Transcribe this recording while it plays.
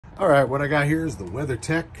All right, what I got here is the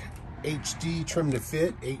WeatherTech HD trim to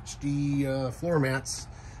fit HD floor mats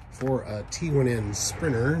for a T1N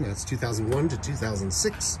Sprinter. That's 2001 to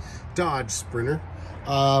 2006 Dodge Sprinter.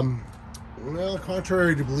 Well,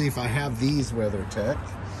 contrary to belief, I have these WeatherTech.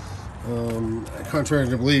 Contrary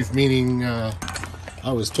to belief, meaning I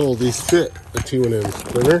was told these fit a T1N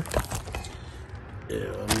Sprinter,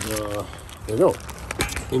 and they don't.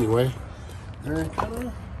 Anyway, they're they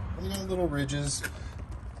got little ridges,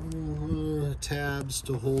 tabs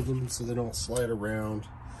to hold them so they don't slide around.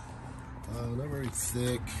 Not very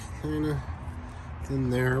thick, kind of thin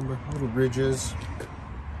there, but little ridges,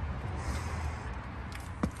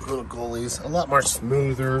 little gullies. A lot more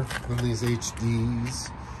smoother than these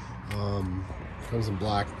HDs. Comes in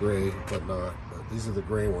black, gray, whatnot, but these are the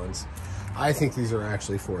gray ones. I think these are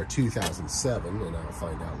actually for a 2007, and I'll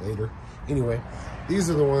find out later. Anyway, these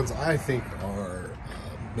are the ones I think are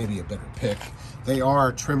maybe a better pick. They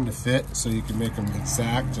are trim to fit, so you can make them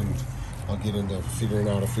exact, and I'll get into figuring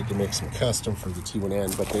out if we can make some custom for the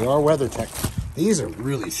T1N, but they are WeatherTech. These are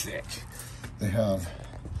really thick. They have,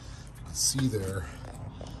 you can see there,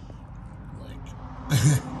 like,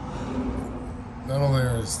 not only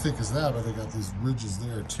are they as thick as that, but they got these ridges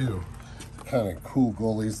there too. Kind of cool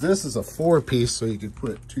gullies. This is a 4-piece, so you could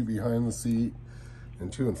put 2 behind the seat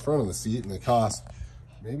and 2 in front of the seat, and they cost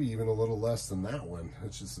maybe even a little less than that one,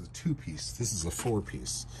 which is a 2-piece. This is a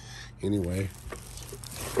 4-piece. Anyway,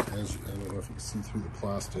 I don't know if you can see through the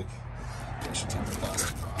plastic. I should take the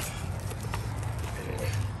plastic off.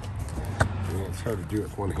 Yeah, it's hard to do it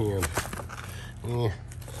with one hand.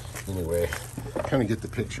 Anyway, kind of get the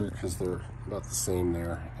picture because they're about the same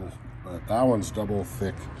there. But that one's double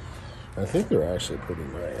thick. I think they're actually pretty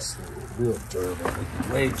nice. They're real durable.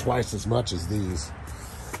 They weigh twice as much as these.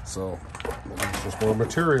 So, just more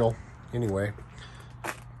material. Anyway.